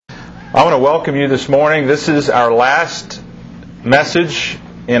I want to welcome you this morning. This is our last message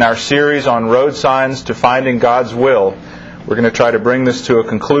in our series on road signs to finding God's will. We're going to try to bring this to a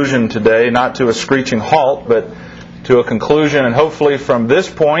conclusion today, not to a screeching halt, but to a conclusion. And hopefully from this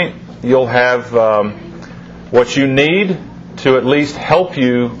point, you'll have what you need to at least help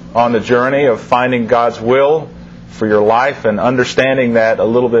you on the journey of finding God's will for your life and understanding that a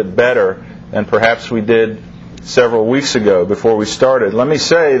little bit better than perhaps we did several weeks ago before we started. Let me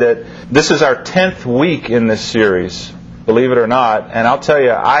say that this is our 10th week in this series, believe it or not, and I'll tell you,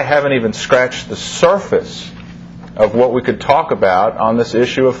 I haven't even scratched the surface of what we could talk about on this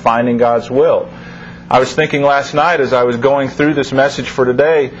issue of finding God's will. I was thinking last night as I was going through this message for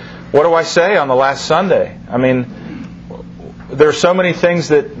today, what do I say on the last Sunday? I mean, there are so many things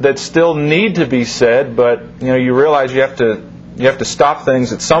that still need to be said, but you realize you have to stop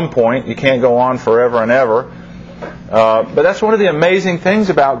things at some point. You can't go on forever and ever. But that's one of the amazing things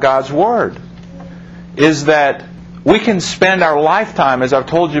about God's Word, is that we can spend our lifetime, as I've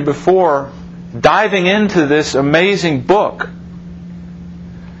told you before, diving into this amazing book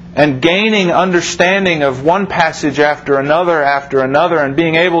and gaining understanding of one passage after another, and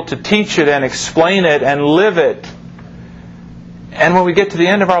being able to teach it and explain it and live it. And when we get to the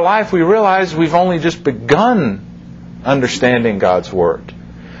end of our life, we realize we've only just begun understanding God's Word,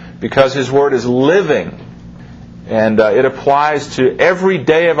 because His Word is living. And it applies to every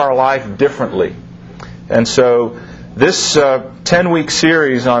day of our life differently. And so this 10-week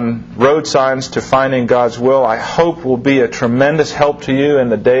series on road signs to finding God's will, I hope will be a tremendous help to you in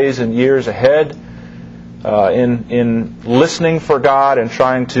the days and years ahead in listening for God and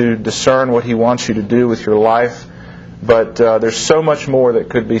trying to discern what He wants you to do with your life. But there's so much more that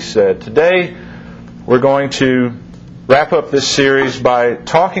could be said. Today we're going to wrap up this series by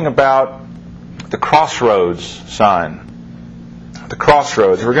talking about the crossroads sign. The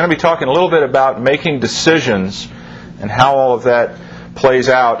crossroads. We're going to be talking a little bit about making decisions and how all of that plays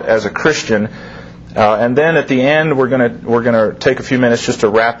out as a Christian. And then at the end, we're going to take a few minutes just to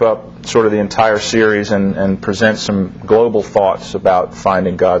wrap up sort of the entire series and present some global thoughts about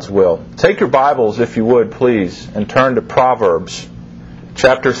finding God's will. Take your Bibles, if you would, please, and turn to Proverbs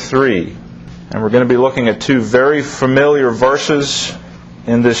chapter 3. And we're going to be looking at two very familiar verses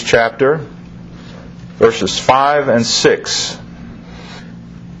in this chapter. Verses 5 and 6.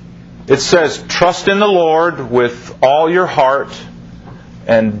 It says, "Trust in the Lord with all your heart,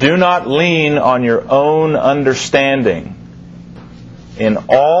 and do not lean on your own understanding. In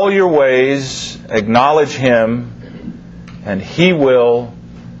all your ways acknowledge Him, and He will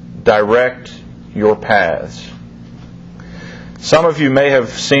direct your paths." Some of you may have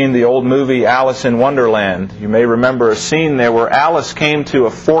seen the old movie Alice in Wonderland. You may remember a scene there where Alice came to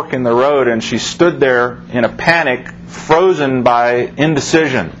a fork in the road and she stood there in a panic, frozen by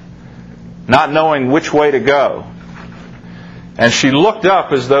indecision, not knowing which way to go. And she looked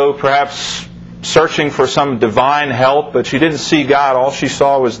up as though perhaps searching for some divine help, but she didn't see God. All she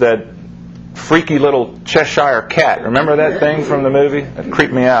saw was that freaky little Cheshire cat. Remember that thing from the movie? That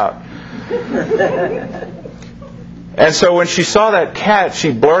creeped me out. And so when she saw that cat, she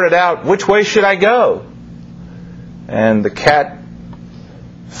blurted out, "Which way should I go?" And the cat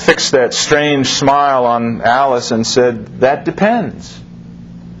fixed that strange smile on Alice and said, "That depends."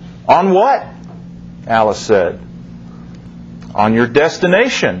 "On what?" Alice said. "On your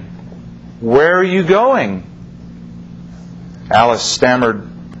destination. Where are you going?" Alice stammered,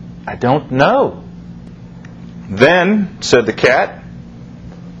 "I don't know." "Then," said the cat,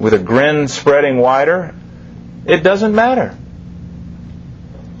 with a grin spreading wider, "it doesn't matter."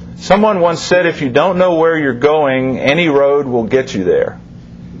 Someone once said, if you don't know where you're going, any road will get you there.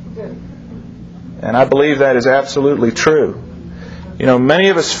 And I believe that is absolutely true. Many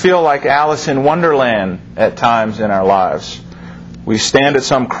of us feel like Alice in Wonderland at times in our lives. We stand at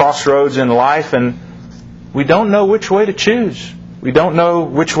some crossroads in life and we don't know which way to choose. We don't know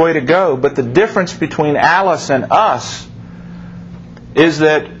which way to go. But the difference between Alice and us is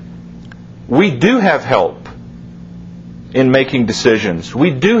that we do have help in making decisions.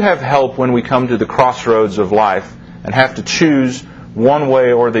 We do have help when we come to the crossroads of life and have to choose one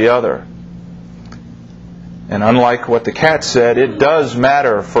way or the other. And unlike what the cat said, it does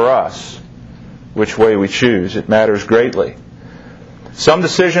matter for us which way we choose. It matters greatly. Some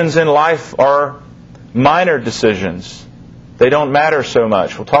decisions in life are minor decisions. They don't matter so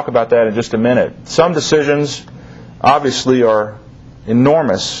much. We'll talk about that in just a minute. Some decisions obviously are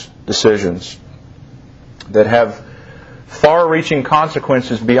enormous decisions that have far-reaching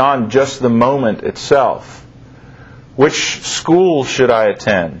consequences beyond just the moment itself. Which school should I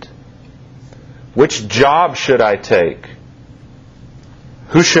attend? Which job should I take?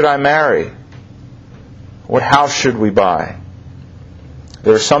 Who should I marry? What house should we buy?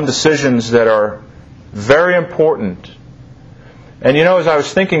 There are some decisions that are very important. And as I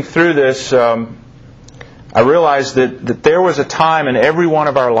was thinking through this, I realized that there was a time in every one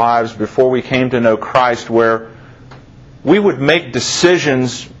of our lives before we came to know Christ where we would make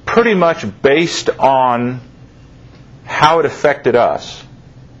decisions pretty much based on how it affected us.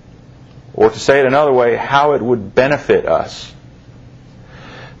 Or to say it another way, how it would benefit us.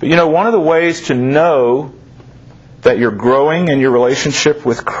 But one of the ways to know that you're growing in your relationship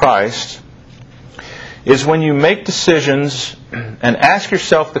with Christ is when you make decisions and ask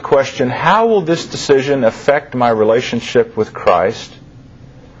yourself the question, how will this decision affect my relationship with Christ?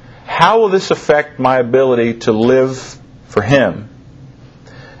 How will this affect my ability to live for Him?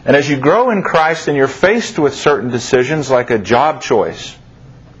 And as you grow in Christ and you're faced with certain decisions like a job choice,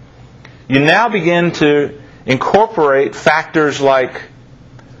 you now begin to incorporate factors like,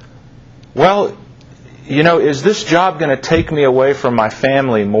 well, is this job going to take me away from my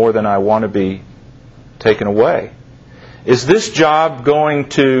family more than I want to be taken away? Is this job going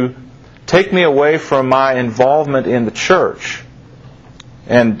to take me away from my involvement in the church?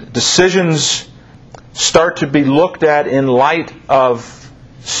 And decisions start to be looked at in light of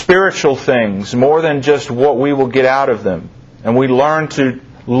spiritual things more than just what we will get out of them. And we learn to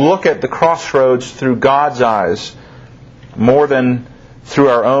look at the crossroads through God's eyes more than through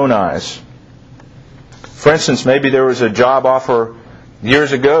our own eyes. For instance, maybe there was a job offer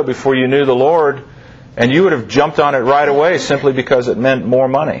years ago before you knew the Lord, and you would have jumped on it right away simply because it meant more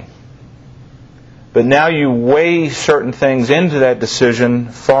money. But now you weigh certain things into that decision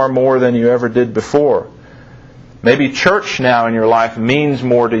far more than you ever did before. Maybe church now in your life means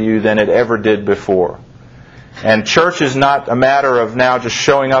more to you than it ever did before. And church is not a matter of now just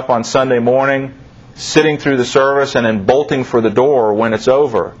showing up on Sunday morning, sitting through the service, and then bolting for the door when it's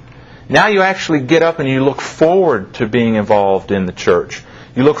over. Now you actually get up and you look forward to being involved in the church.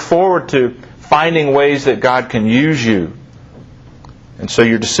 You look forward to finding ways that God can use you. And so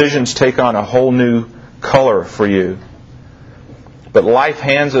your decisions take on a whole new color for you. But life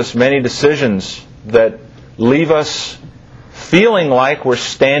hands us many decisions that leave us feeling like we're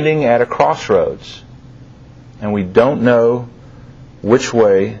standing at a crossroads. And we don't know which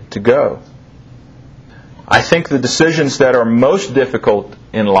way to go. I think the decisions that are most difficult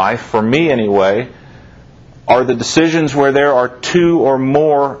in life, for me anyway, are the decisions where there are two or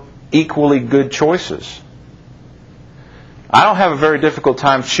more equally good choices. I don't have a very difficult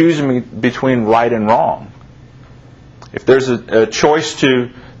time choosing between right and wrong. If there's a choice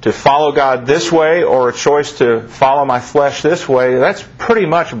to follow God this way or a choice to follow my flesh this way, that's pretty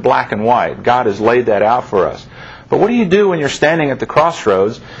much black and white. God has laid that out for us. But what do you do when you're standing at the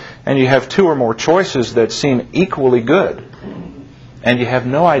crossroads and you have two or more choices that seem equally good and you have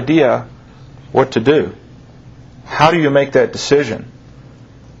no idea what to do? How do you make that decision?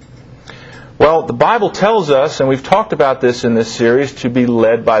 Well, the Bible tells us, and we've talked about this in this series, to be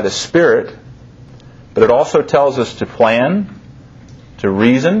led by the Spirit. But it also tells us to plan, to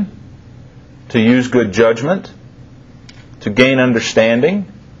reason, to use good judgment, to gain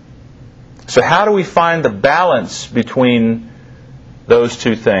understanding. So how do we find the balance between those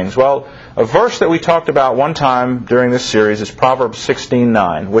two things? Well, a verse that we talked about one time during this series is Proverbs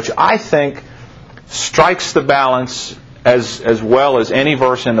 16:9, which I think strikes the balance as well as any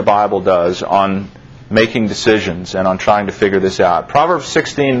verse in the Bible does on making decisions and on trying to figure this out. Proverbs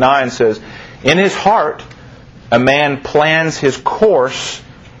 16:9 says, "In his heart a man plans his course,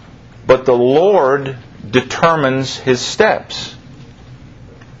 but the Lord determines his steps."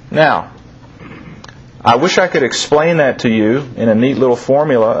 Now, I wish I could explain that to you in a neat little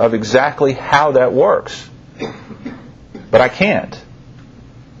formula of exactly how that works. But I can't.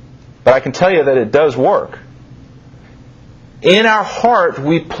 But I can tell you that it does work. In our heart,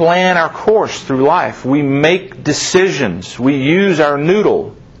 we plan our course through life. We make decisions. We use our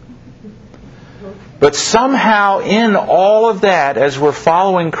noodle. But somehow in all of that, as we're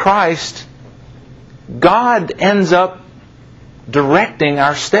following Christ, God ends up directing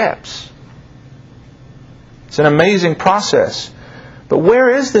our steps. It's an amazing process. But where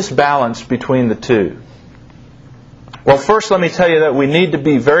is this balance between the two? Well, first let me tell you that we need to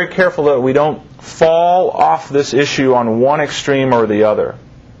be very careful that we don't fall off this issue on one extreme or the other.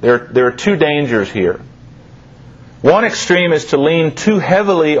 There are two dangers here. One extreme is to lean too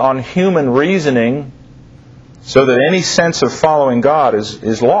heavily on human reasoning so that any sense of following God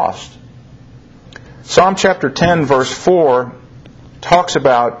is lost. Psalm chapter 10 verse 4 talks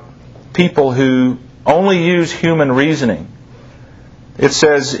about people who only use human reasoning. It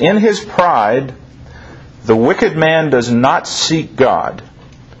says, "In his pride, the wicked man does not seek God.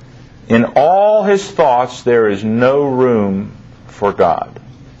 In all his thoughts there is no room for God.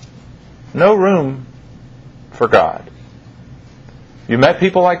 No room for God. You met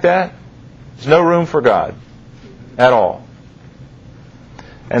people like that? There's no room for God at all.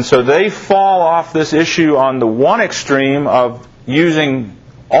 And so they fall off this issue on the one extreme of using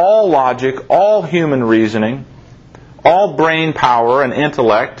all logic, all human reasoning, all brain power and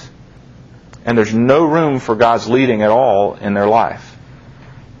intellect, and there's no room for God's leading at all in their life.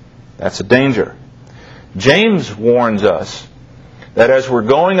 That's a danger. James warns us that as we're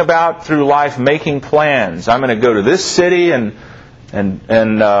going about through life making plans, I'm going to go to this city and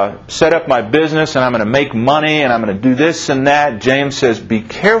set up my business, and I'm going to make money, and I'm going to do this and that. James says, be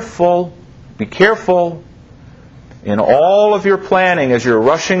careful in all of your planning as you're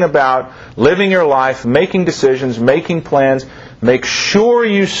rushing about, living your life, making decisions, making plans. Make sure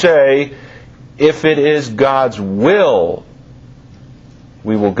you say, if it is God's will,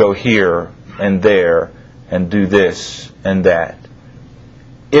 we will go here and there and do this and that.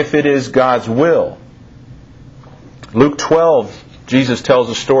 If it is God's will. Luke 12, Jesus tells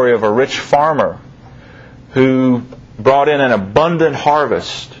a story of a rich farmer who brought in an abundant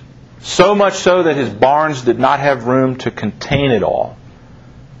harvest, so much so that his barns did not have room to contain it all.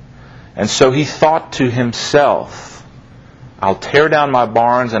 And so he thought to himself, I'll tear down my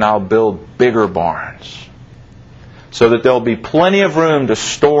barns and I'll build bigger barns, so that there'll be plenty of room to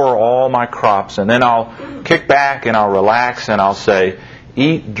store all my crops. And then I'll kick back and I'll relax and I'll say,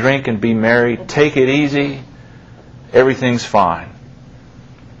 eat, drink, and be merry. Take it easy. Everything's fine.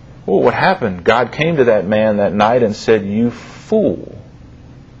 Well, what happened? God came to that man that night and said, you fool.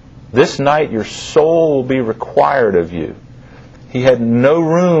 This night your soul will be required of you. He had no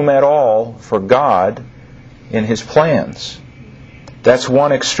room at all for God in his plans. That's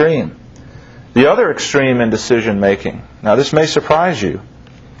one extreme. The other extreme in decision making, now this may surprise you,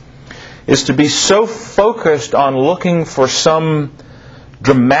 is to be so focused on looking for some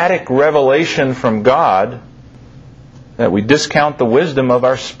dramatic revelation from God that we discount the wisdom of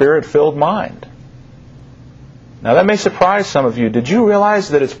our Spirit-filled mind. Now that may surprise some of you. Did you realize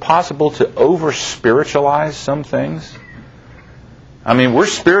that it's possible to over-spiritualize some things? I mean, we're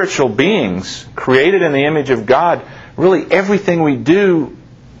spiritual beings, created in the image of God. Really everything we do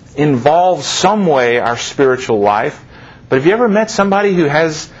involves some way our spiritual life. But have you ever met somebody who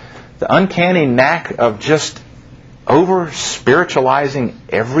has the uncanny knack of just over-spiritualizing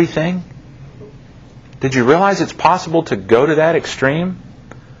everything? Did you realize it's possible to go to that extreme?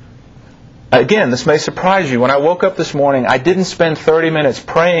 Again, this may surprise you. When I woke up this morning, I didn't spend 30 minutes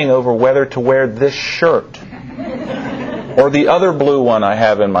praying over whether to wear this shirt or the other blue one I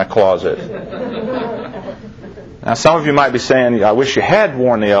have in my closet. Now, some of you might be saying, I wish you had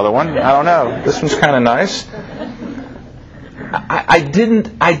worn the other one. I don't know. This one's kind of nice. I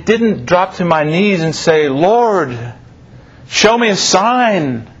didn't drop to my knees and say, Lord, show me a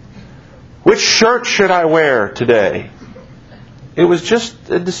sign. Which shirt should I wear today? It was just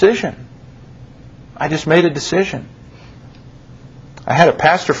a decision. I just made a decision. I had a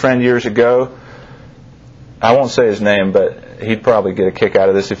pastor friend years ago. I won't say his name, but he'd probably get a kick out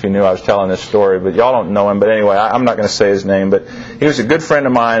of this if he knew I was telling this story. But y'all don't know him. But anyway, I'm not going to say his name. But he was a good friend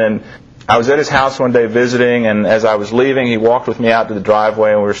of mine, and I was at his house one day visiting, and as I was leaving, he walked with me out to the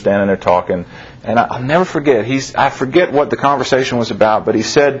driveway, and we were standing there talking. And I'll never forget. I forget what the conversation was about, but he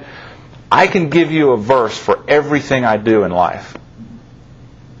said, I can give you a verse for everything I do in life.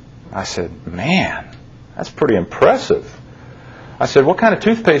 I said, man, that's pretty impressive. I said, what kind of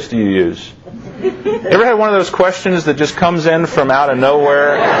toothpaste do you use? Ever had one of those questions that just comes in from out of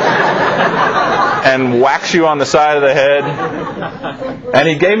nowhere and whacks you on the side of the head? And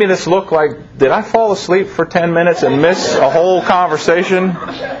he gave me this look like, did I fall asleep for 10 minutes and miss a whole conversation?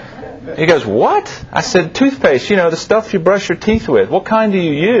 He goes, what? I said, toothpaste, the stuff you brush your teeth with. What kind do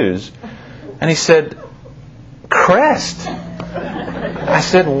you use? And he said, Crest. I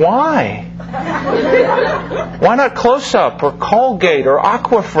said, why? Why not Close-Up or Colgate or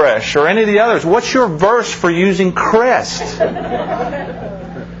Aquafresh or any of the others? What's your verse for using Crest?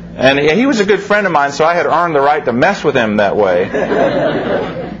 And he was a good friend of mine, so I had earned the right to mess with him that way.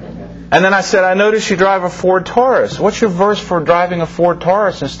 And then I said, I noticed you drive a Ford Taurus. What's your verse for driving a Ford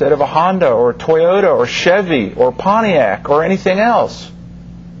Taurus instead of a Honda or a Toyota or Chevy or Pontiac or anything else?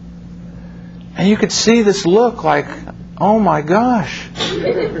 And you could see this look like, oh my gosh.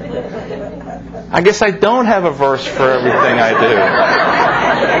 I guess I don't have a verse for everything I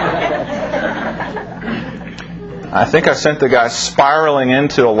do. I think I sent the guy spiraling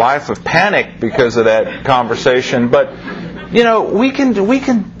into a life of panic because of that conversation. But, we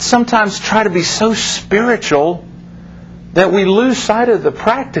can sometimes try to be so spiritual that we lose sight of the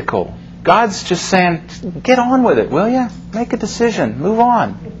practical. God's just saying, get on with it, will you? Make a decision. Move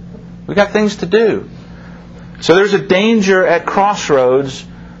on. We've got things to do. So there's a danger at Crossroads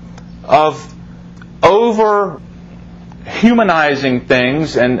of over-humanizing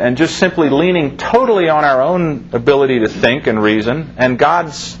things and just simply leaning totally on our own ability to think and reason, and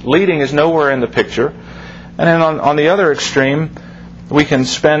God's leading is nowhere in the picture. And then on the other extreme, we can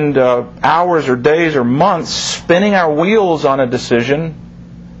spend hours or days or months spinning our wheels on a decision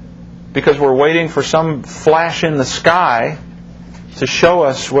because we're waiting for some flash in the sky to show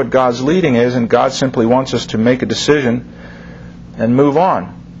us what God's leading is, and God simply wants us to make a decision and move on.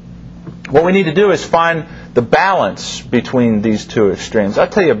 What we need to do is find the balance between these two extremes. I'll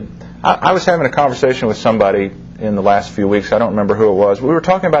tell you, I was having a conversation with somebody in the last few weeks. I don't remember who it was. We were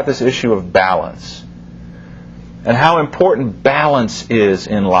talking about this issue of balance and how important balance is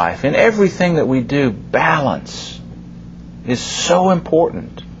in life. In everything that we do, balance is so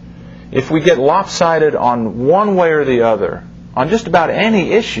important. If we get lopsided on one way or the other, on just about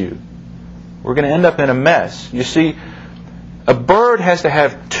any issue, we're going to end up in a mess. You see, a bird has to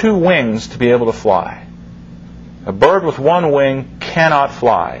have two wings to be able to fly. A bird with one wing cannot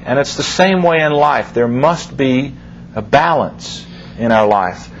fly. And it's the same way in life. There must be a balance in our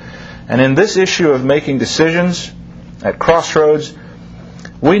life. And in this issue of making decisions at Crossroads,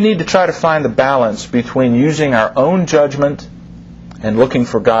 we need to try to find the balance between using our own judgment and looking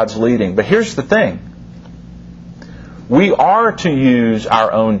for God's leading. But here's the thing. We are to use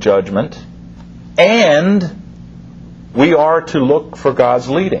our own judgment, and we are to look for God's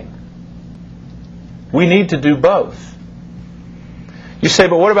leading. We need to do both. You say,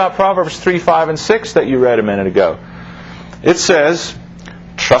 but what about Proverbs 3, 5, and 6 that you read a minute ago? It says,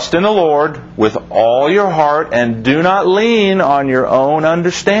 trust in the Lord with all your heart and do not lean on your own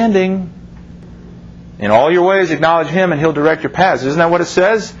understanding. In all your ways acknowledge Him and He'll direct your paths. Isn't that what it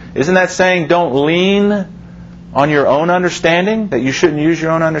says? Isn't that saying don't lean on your own understanding? That you shouldn't use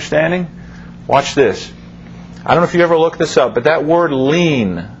your own understanding? Watch this. I don't know if you ever looked this up, but that word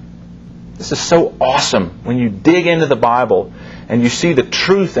lean, this is so awesome when you dig into the Bible and you see the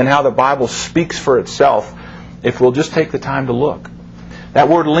truth and how the Bible speaks for itself, if we'll just take the time to look. That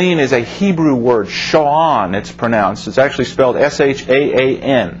word lean is a Hebrew word, sha'an it's pronounced. It's actually spelled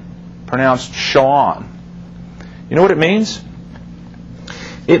S-H-A-A-N, pronounced sha'an. You know what it means?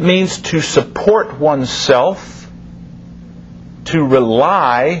 It means to support oneself, to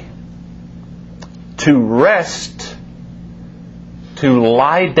rely, to rest, to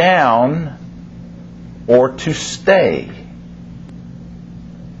lie down, or to stay.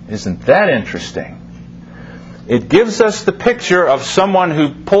 Isn't that interesting? It gives us the picture of someone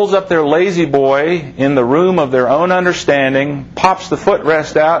who pulls up their lazy boy in the room of their own understanding, pops the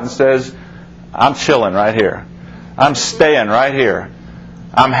footrest out and says, I'm chilling right here. I'm staying right here.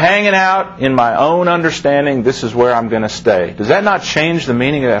 I'm hanging out in my own understanding. This is where I'm going to stay. Does that not change the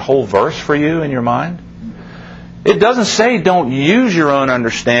meaning of that whole verse for you in your mind? It doesn't say don't use your own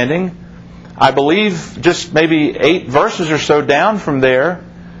understanding. I believe just maybe 8 verses or so down from there,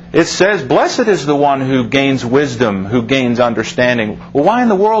 it says, blessed is the one who gains wisdom, who gains understanding. Well, why in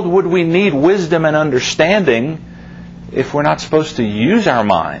the world would we need wisdom and understanding if we're not supposed to use our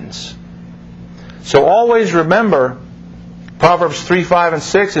minds? So always remember, Proverbs 3, 5, and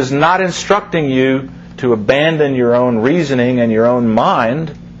 6 is not instructing you to abandon your own reasoning and your own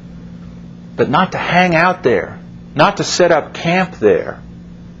mind, but not to hang out there, not to set up camp there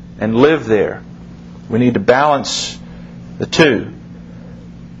and live there. We need to balance the two.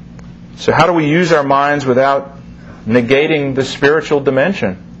 So how do we use our minds without negating the spiritual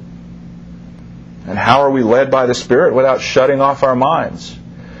dimension? And how are we led by the Spirit without shutting off our minds?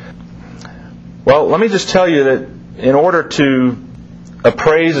 Well, let me just tell you that in order to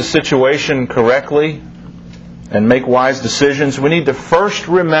appraise a situation correctly and make wise decisions, we need to first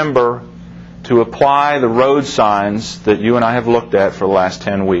remember to apply the road signs that you and I have looked at for the last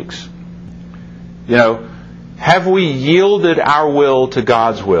 10 weeks. You know, have we yielded our will to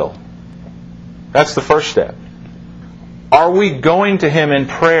God's will? That's the first step. Are we going to Him in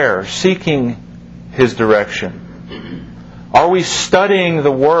prayer, seeking His direction? Are we studying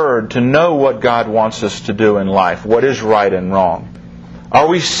the Word to know what God wants us to do in life, what is right and wrong? Are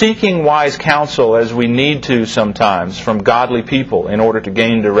we seeking wise counsel as we need to sometimes from godly people in order to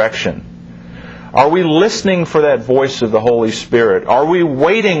gain direction? Are we listening for that voice of the Holy Spirit? Are we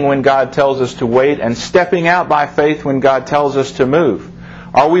waiting when God tells us to wait and stepping out by faith when God tells us to move?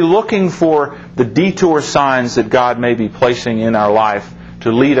 Are we looking for the detour signs that God may be placing in our life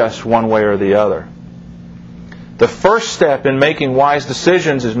to lead us one way or the other? The first step in making wise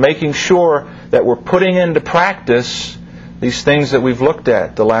decisions is making sure that we're putting into practice these things that we've looked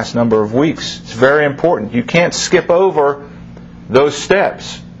at the last number of weeks. It's very important. You can't skip over those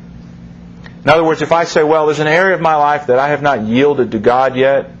steps. In other words, if I say, well, there's an area of my life that I have not yielded to God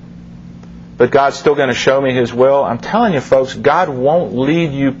yet, but God's still going to show me His will, I'm telling you folks, God won't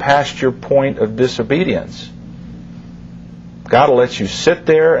lead you past your point of disobedience. God will let you sit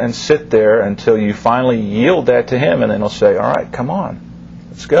there until you finally yield that to Him, and then He'll say, all right, come on,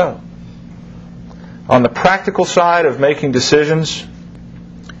 let's go. On the practical side of making decisions,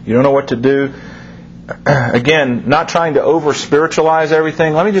 you don't know what to do. Again, not trying to over-spiritualize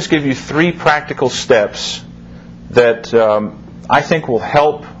everything. Let me just give you 3 practical steps that I think will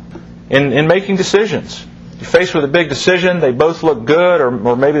help in making decisions. You're faced with a big decision, they both look good,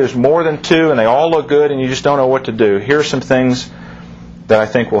 or maybe there's more than 2 and they all look good and you just don't know what to do. Here are some things that I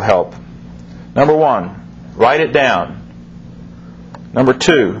think will help. Number 1, write it down. Number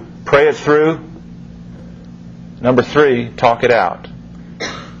 2, pray it through. Number 3, talk it out.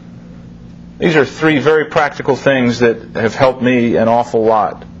 These are 3 very practical things that have helped me an awful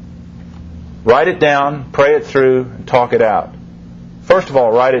lot. Write it down, pray it through, and talk it out. First of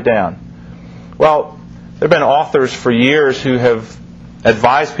all, write it down. Well, there have been authors for years who have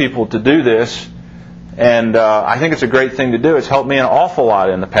advised people to do this, and I think it's a great thing to do. It's helped me an awful lot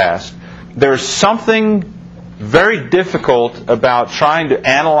in the past. There's something very difficult about trying to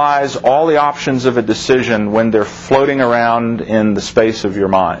analyze all the options of a decision when they're floating around in the space of your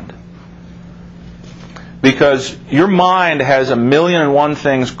mind. Because your mind has 1,000,001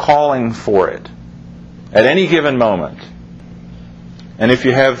 things calling for it at any given moment. And if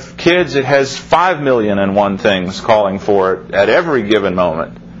you have kids, it has 5,000,001 things calling for it at every given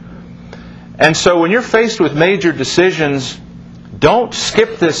moment. And so when you're faced with major decisions, don't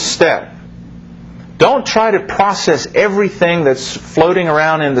skip this step. Don't try to process everything that's floating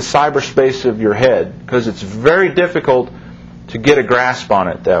around in the cyberspace of your head, because it's very difficult to get a grasp on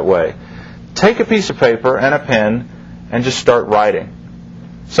it that way. Take a piece of paper and a pen and just start writing.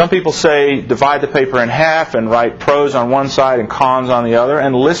 Some people say divide the paper in half and write pros on one side and cons on the other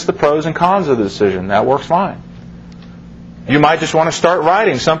and list the pros and cons of the decision. That works fine. You might just want to start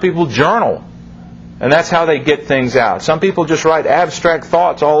writing. Some people journal, and that's how they get things out. Some people just write abstract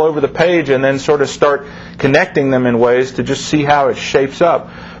thoughts all over the page and then sort of start connecting them in ways to just see how it shapes up.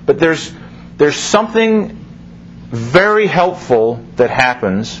 But there's something very helpful that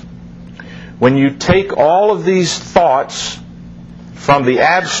happens when you take all of these thoughts from the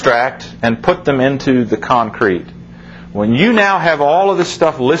abstract and put them into the concrete. When you now have all of this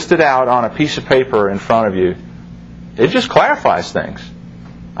stuff listed out on a piece of paper in front of you, it just clarifies things.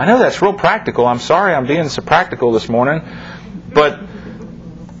 I know that's real practical. I'm sorry I'm being so practical this morning, but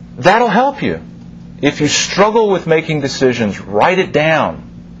that'll help you. If you struggle with making decisions, write it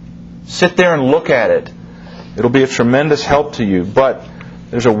down. Sit there and look at it. It'll be a tremendous help to you. But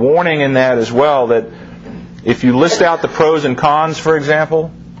there's a warning in that as well, that if you list out the pros and cons, for example,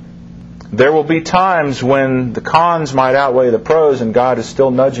 there will be times when the cons might outweigh the pros and God is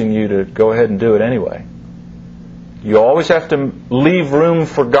still nudging you to go ahead and do it anyway. You always have to leave room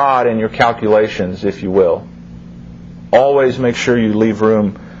for God in your calculations, if you will. Always make sure you leave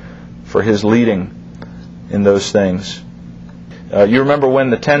room for His leading in those things. You remember when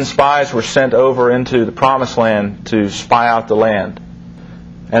the 10 spies were sent over into the Promised Land to spy out the land.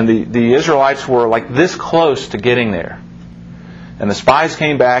 And the Israelites were like this close to getting there. And the spies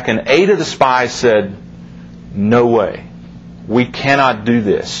came back, and 8 of the spies said, "No way. We cannot do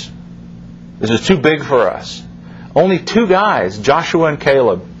this. This is too big for us." Only 2 guys, Joshua and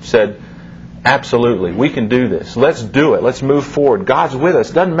Caleb, said, "Absolutely, we can do this. Let's do it. Let's move forward. God's with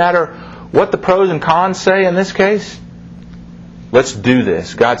us. Doesn't matter what the pros and cons say in this case. Let's do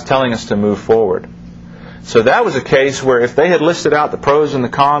this. God's telling us to move forward." So that was a case where if they had listed out the pros and the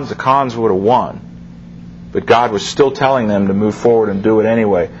cons would have won. But God was still telling them to move forward and do it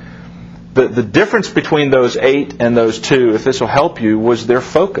anyway. The difference between those 8 and those 2, if this will help you, was their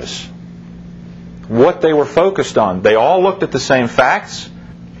focus. What they were focused on. They all looked at the same facts,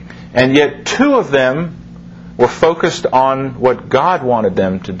 and yet 2 of them were focused on what God wanted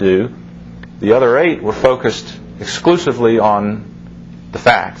them to do. The other 8 were focused exclusively on the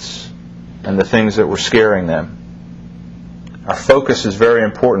facts and the things that were scaring them. Our focus is very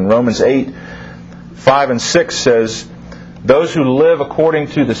important. Romans 8:5 and 6 says, "Those who live according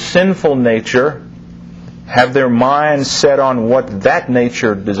to the sinful nature have their minds set on what that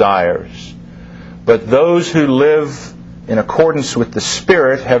nature desires. But those who live in accordance with the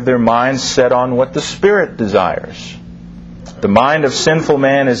Spirit have their minds set on what the Spirit desires. The mind of sinful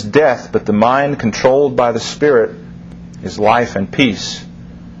man is death, but the mind controlled by the Spirit is life and peace."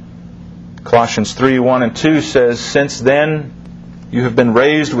 Colossians 3:1 and 2 says, "Since then you have been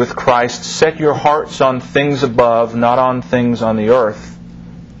raised with Christ. Set your hearts on things above, not on things on the earth.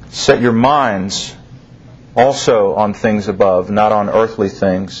 Set your minds also on things above, not on earthly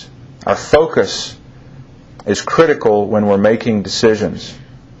things." Our focus is critical when we're making decisions.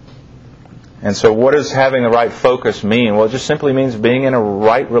 And so what does having a right focus mean? Well, it just simply means being in a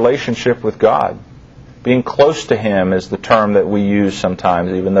right relationship with God. Being close to Him is the term that we use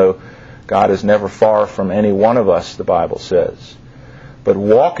sometimes, even though God is never far from any one of us, the Bible says. But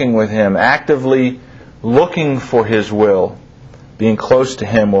walking with Him, actively looking for His will, being close to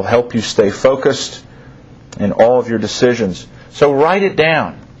Him will help you stay focused in all of your decisions. So write it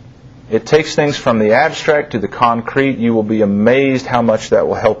down. It takes things from the abstract to the concrete. You will be amazed how much that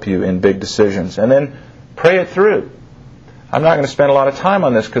will help you in big decisions. And then pray it through. I'm not going to spend a lot of time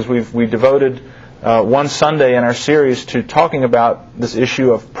on this because we devoted one Sunday in our series to talking about this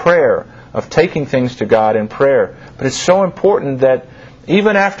issue of prayer, of taking things to God in prayer. But it's so important that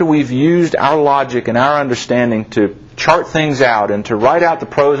even after we've used our logic and our understanding to chart things out and to write out the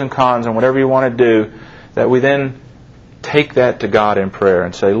pros and cons and whatever you want to do, that we then take that to God in prayer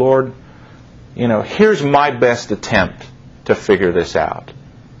and say, "Lord, here's my best attempt to figure this out.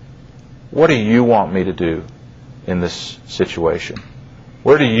 What do you want me to do in this situation?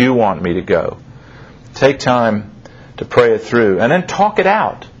 Where do you want me to go?" Take time to pray it through and then talk it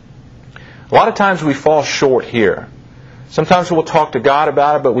out. A lot of times we fall short here. Sometimes we'll talk to God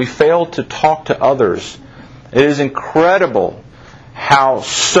about it, but we fail to talk to others. It is incredible how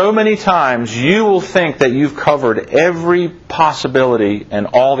so many times you will think that you've covered every possibility and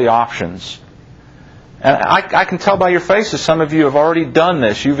all the options. And I can tell by your faces, some of you have already done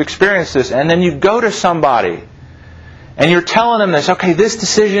this. You've experienced this. And then you go to somebody and you're telling them this, okay, this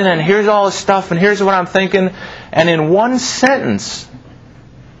decision, and here's all this stuff, and here's what I'm thinking. And in one sentence,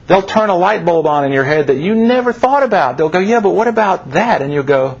 they'll turn a light bulb on in your head that you never thought about. They'll go, "Yeah, but what about that?" And you'll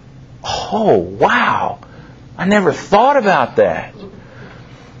go, "Oh, wow, I never thought about that."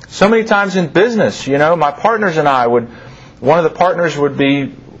 So many times in business, my partners and I one of the partners would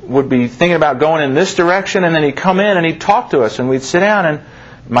be thinking about going in this direction, and then he'd come in and he'd talk to us, and we'd sit down, and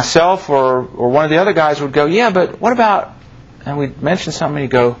myself or one of the other guys would go, "Yeah, but what about," and we'd mention something, and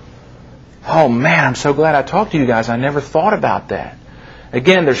he'd go, "Oh man, I'm so glad I talked to you guys. I never thought about that."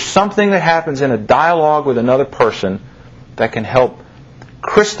 Again, there's something that happens in a dialogue with another person that can help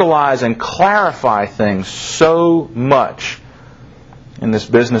crystallize and clarify things so much in this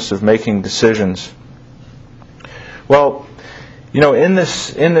business of making decisions. Well, in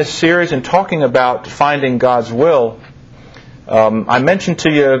this series and talking about finding God's will, I mentioned to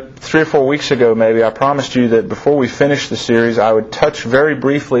you 3 or 4 weeks ago, maybe, I promised you that before we finish the series, I would touch very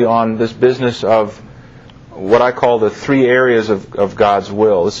briefly on this business of what I call the 3 areas of God's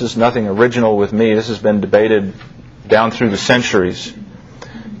will. This is nothing original with me. This has been debated down through the centuries.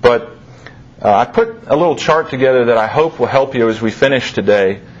 But I put a little chart together that I hope will help you as we finish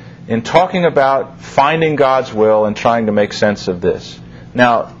today in talking about finding God's will and trying to make sense of this.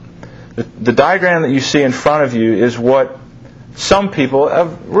 Now, the diagram that you see in front of you is what some people,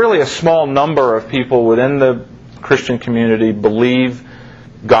 really a small number of people within the Christian community, believe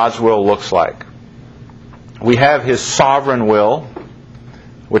God's will looks like. We have His sovereign will,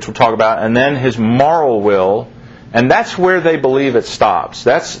 which we'll talk about, and then His moral will, and that's where they believe it stops.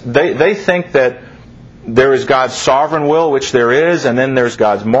 They think that there is God's sovereign will, which there is, and then there's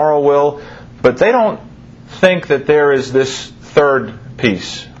God's moral will, but they don't think that there is this third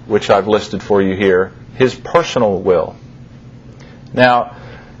piece, which I've listed for you here, His personal will. Now,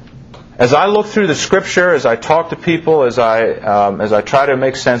 as I look through the Scripture, as I talk to people, as I try to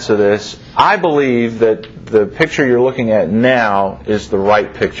make sense of this, I believe that the picture you're looking at now is the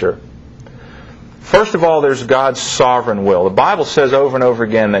right picture. First of all, there's God's sovereign will. The Bible says over and over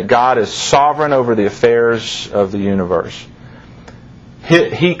again that God is sovereign over the affairs of the universe.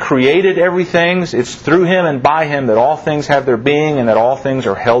 He created everything. It's through Him and by Him that all things have their being and that all things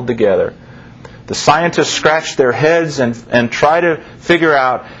are held together. The scientists scratch their heads and try to figure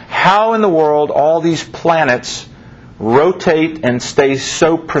out how in the world all these planets rotate and stay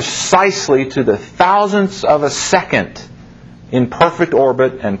so precisely to the thousandths of a second in perfect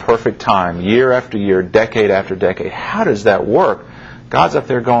orbit and perfect time, year after year, decade after decade. How does that work? God's up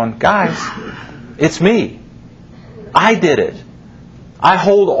there going, "Guys, it's me. I did it. I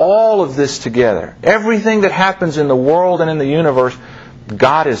hold all of this together. Everything that happens in the world and in the universe,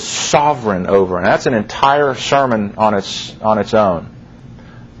 God is sovereign over." And that's an entire sermon on its own.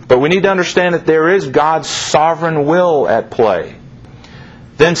 But we need to understand that there is God's sovereign will at play.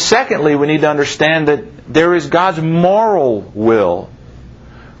 Then secondly, we need to understand that there is God's moral will,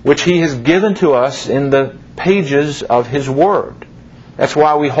 which He has given to us in the pages of His Word. That's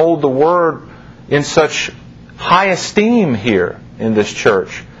why we hold the Word in such high esteem here in this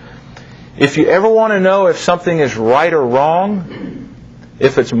church. If you ever want to know if something is right or wrong,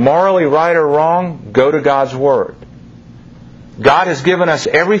 if it's morally right or wrong, go to God's Word. God has given us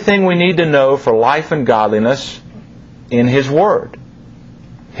everything we need to know for life and godliness in His Word,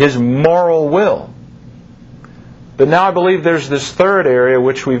 His moral will. But now I believe there's this third area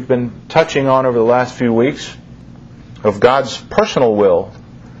which we've been touching on over the last few weeks, of God's personal will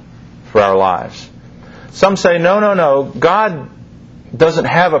for our lives. Some say, no, God doesn't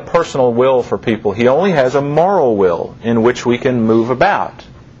have a personal will for people. He only has a moral will in which we can move about.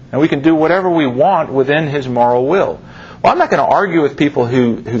 And we can do whatever we want within His moral will. Well, I'm not going to argue with people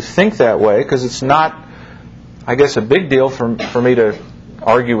who think that way, because it's not, I guess, a big deal for me to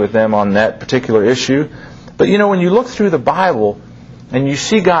argue with them on that particular issue. But when you look through the Bible and you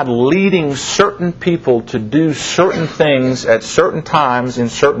see God leading certain people to do certain things at certain times in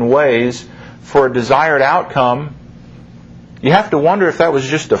certain ways for a desired outcome, you have to wonder if that was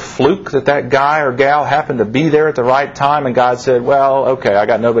just a fluke, that guy or gal happened to be there at the right time and God said, well, okay, I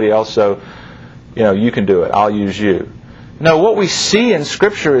got nobody else, so you can do it. I'll use you. No, what we see in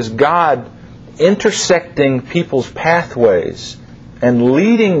Scripture is God intersecting people's pathways and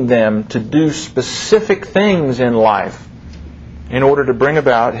leading them to do specific things in life in order to bring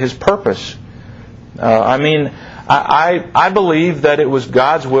about His purpose. I believe that it was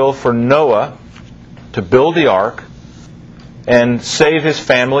God's will for Noah to build the ark and save his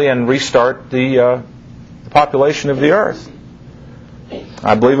family and restart the population of the earth.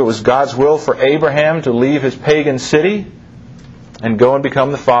 I believe it was God's will for Abraham to leave his pagan city and go and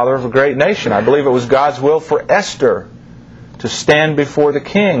become the father of a great nation. I believe it was God's will for Esther to stand before the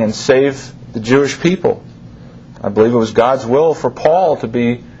king and save the Jewish people. I believe it was God's will for Paul to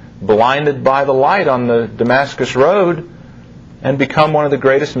be blinded by the light on the Damascus Road and become one of the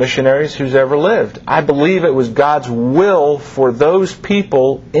greatest missionaries who's ever lived. I believe it was God's will for those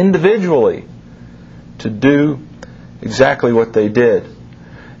people individually to do exactly what they did.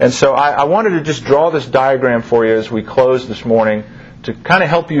 And so I wanted to just draw this diagram for you as we close this morning to kind of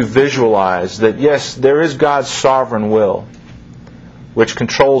help you visualize that, yes, there is God's sovereign will, which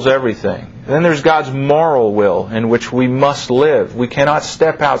controls everything. And then there's God's moral will in which we must live. We cannot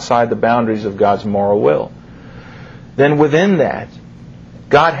step outside the boundaries of God's moral will. Then within that,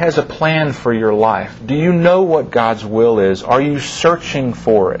 God has a plan for your life. Do you know what God's will is? Are you searching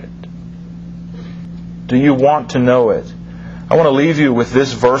for it? Do you want to know it? I want to leave you with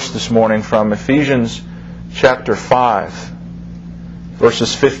this verse this morning from Ephesians chapter 5,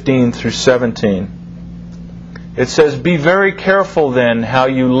 verses 15 through 17. It says, "Be very careful then how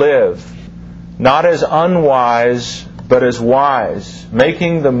you live, not as unwise, but as wise,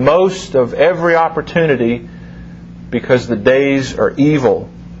 making the most of every opportunity, because the days are evil."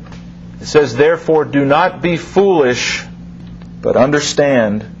 It says, "Therefore do not be foolish, but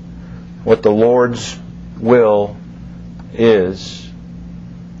understand what the Lord's will is."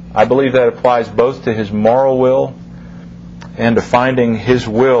 I believe that applies both to His moral will and to finding His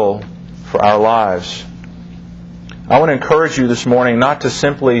will for our lives. I want to encourage you this morning not to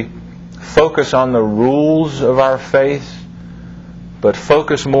simply focus on the rules of our faith, but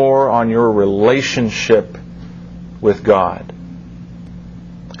focus more on your relationship with God.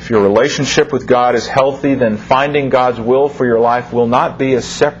 If your relationship with God is healthy, then finding God's will for your life will not be a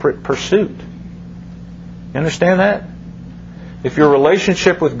separate pursuit. You understand that? If your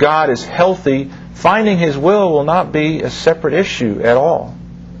relationship with God is healthy, finding His will not be a separate issue at all.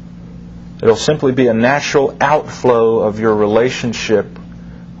 It'll simply be a natural outflow of your relationship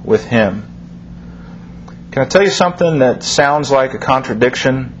with Him. Can I tell you something that sounds like a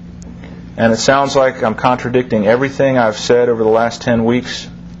contradiction? And it sounds like I'm contradicting everything I've said over the last 10 weeks,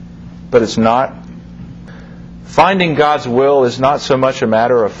 but it's not. Finding God's will is not so much a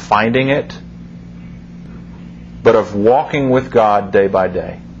matter of finding it, but of walking with God day by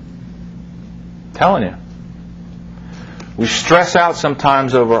day. I'm telling you. We stress out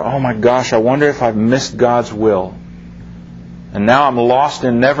sometimes over, oh my gosh, I wonder if I've missed God's will. And now I'm lost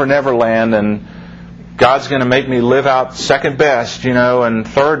in Never Never Land, and God's going to make me live out second best, and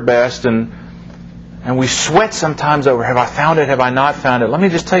third best. And we sweat sometimes over, have I found it, have I not found it? Let me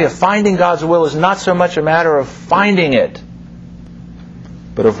just tell you, finding God's will is not so much a matter of finding it,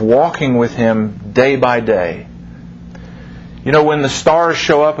 but of walking with Him day by day. When the stars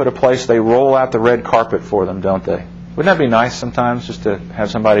show up at a place, they roll out the red carpet for them, don't they? Wouldn't that be nice sometimes, just to have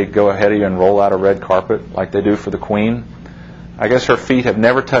somebody go ahead of you and roll out a red carpet like they do for the Queen? I guess her feet have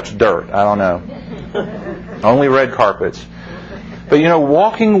never touched dirt. I don't know. Only red carpets. But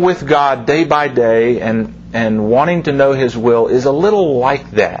walking with God day by day and wanting to know His will is a little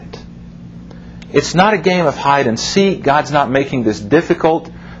like that. It's not a game of hide and seek. God's not making this difficult.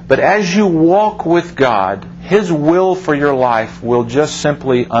 But as you walk with God, His will for your life will just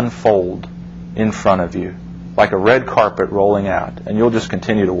simply unfold in front of you, like a red carpet rolling out. And you'll just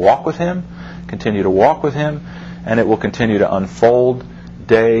continue to walk with Him, and it will continue to unfold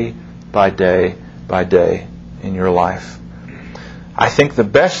day by day by day in your life. I think the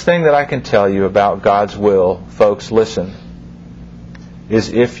best thing that I can tell you about God's will, folks, listen, is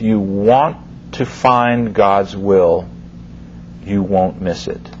if you want to find God's will, you won't miss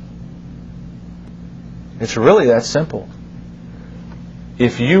it. It's really that simple.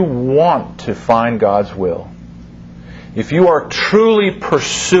 If you want to find God's will, if you are truly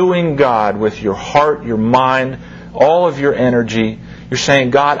pursuing God with your heart, your mind, all of your energy, you're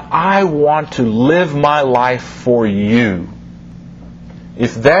saying, God, I want to live my life for You.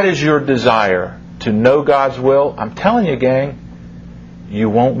 If that is your desire, to know God's will, I'm telling you, gang, you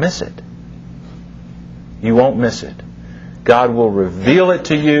won't miss it. You won't miss it. God will reveal it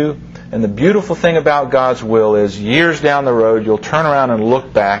to you. And the beautiful thing about God's will is years down the road, you'll turn around and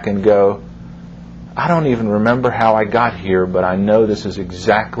look back and go, I don't even remember how I got here, but I know this is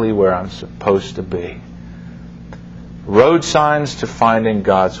exactly where I'm supposed to be. Road signs to finding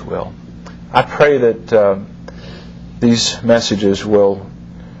God's will. I pray that these messages will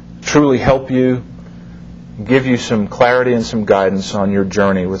truly help you, give you some clarity and some guidance on your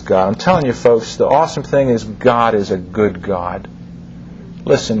journey with God. I'm telling you, folks, the awesome thing is God is a good God.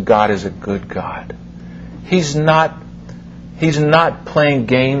 Listen, God is a good God. He's not playing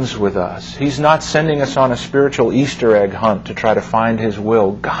games with us. He's not sending us on a spiritual Easter egg hunt to try to find His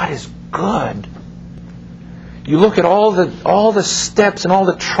will. God is good. You look at all the steps and all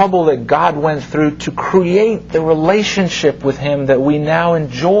the trouble that God went through to create the relationship with Him that we now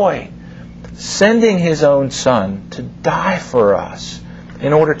enjoy. Sending His own Son to die for us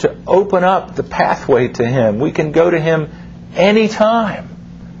in order to open up the pathway to Him. We can go to Him anytime.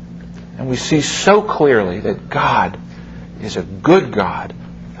 And we see so clearly that God is a good God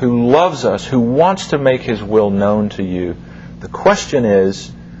who loves us, who wants to make His will known to you. The question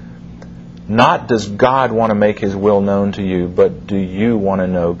is, not does God want to make His will known to you, but do you want to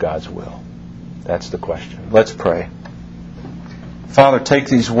know God's will? That's the question. Let's pray. Father, take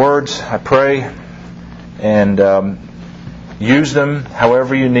these words, I pray, and use them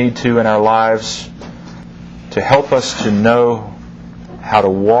however you need to in our lives to help us to know how to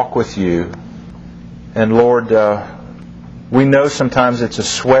walk with You. And Lord, we know sometimes it's a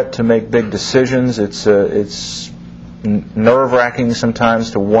sweat to make big decisions. It's nerve-wracking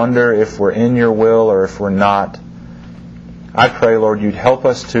sometimes to wonder if we're in Your will or if we're not. I pray, Lord, You'd help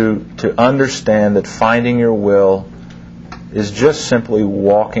us to understand that finding Your will is just simply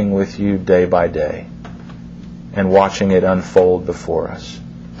walking with You day by day and watching it unfold before us.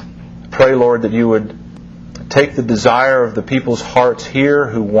 Pray, Lord, that You would take the desire of the people's hearts here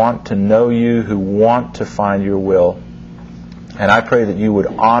who want to know You, who want to find Your will, and I pray that You would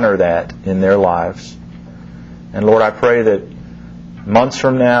honor that in their lives. And Lord, I pray that months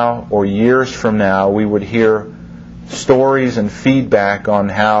from now or years from now we would hear stories and feedback on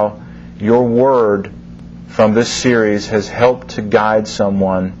how Your Word from this series has helped to guide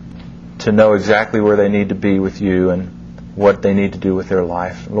someone to know exactly where they need to be with You and what they need to do with their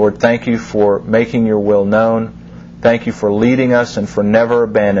life. Lord, thank You for making Your will known. Thank You for leading us and for never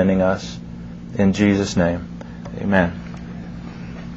abandoning us. In Jesus' name, amen.